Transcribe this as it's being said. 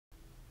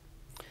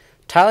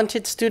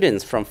Talented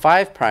students from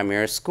 5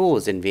 primary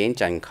schools in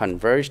Vientiane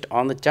converged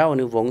on the Chao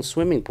Annouvong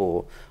swimming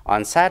pool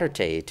on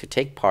Saturday to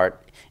take part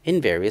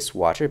in various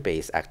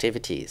water-based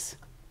activities.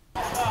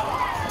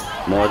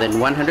 More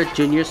than 100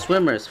 junior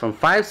swimmers from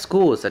 5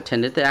 schools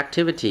attended the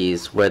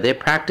activities where they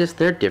practiced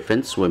their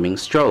different swimming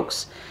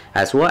strokes,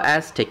 as well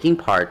as taking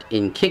part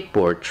in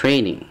kickboard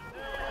training.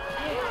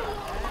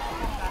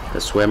 The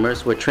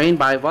swimmers were trained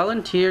by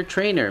volunteer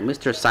trainer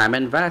Mr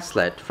Simon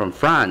Vaslet from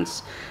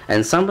France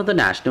and some of the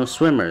national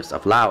swimmers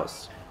of Laos.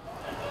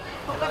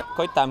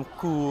 ค่อยตาม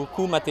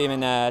คู่มาเตมั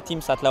นทีม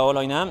สัตว์เราล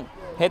อยน้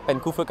ำเฮ็ดเป็น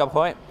คู่ฝึกกับ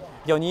ค่อย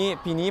เดี๋ยวนี้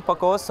ปีนี้ประ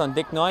กวดสอนเ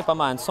ด็กน้อยประ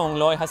มาณ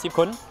250 ค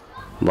น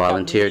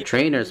Volunteer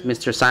trainers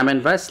Mr Simon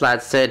Vaslet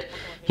said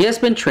he has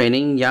been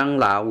training young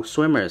Lao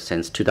swimmers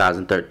since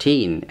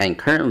 2013 and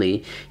currently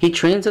he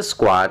trains a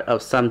squad of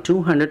some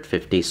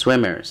 250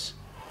 swimmers.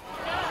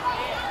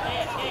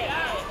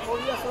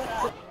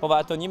 เพราะว่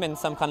าตัวนี้มัน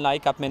สำคัญหลาย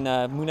กับมัน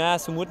มื้อหน้า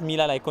สมมุติมี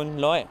หลายๆคน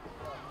ร้อย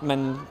มัน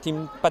ทีม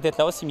ประเทศเ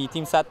ราสิมีที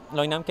มสัตว์ล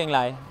อยน้ำเก่งหล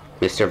าย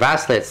Mr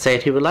Vaslet said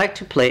he would like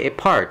to play a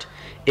part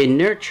in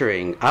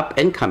nurturing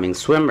up-and-coming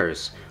swimmers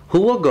who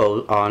will go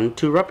on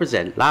to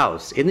represent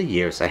Laos in the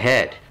years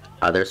ahead.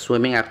 Other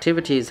swimming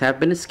activities have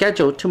been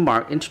scheduled to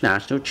mark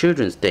International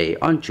Children's Day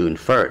on June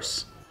 1st.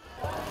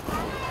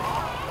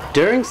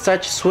 During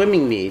such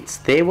swimming meets,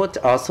 they will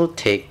also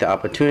take the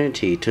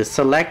opportunity to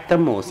select the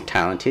most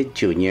talented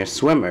junior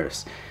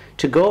swimmers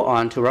to go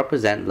on to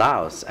represent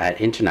Laos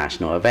at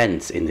international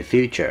events in the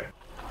future.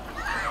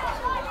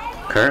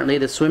 Currently,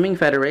 the Swimming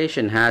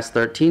Federation has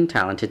 13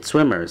 talented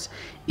swimmers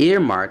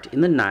earmarked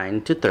in the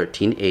 9 to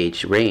 13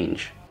 age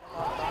range.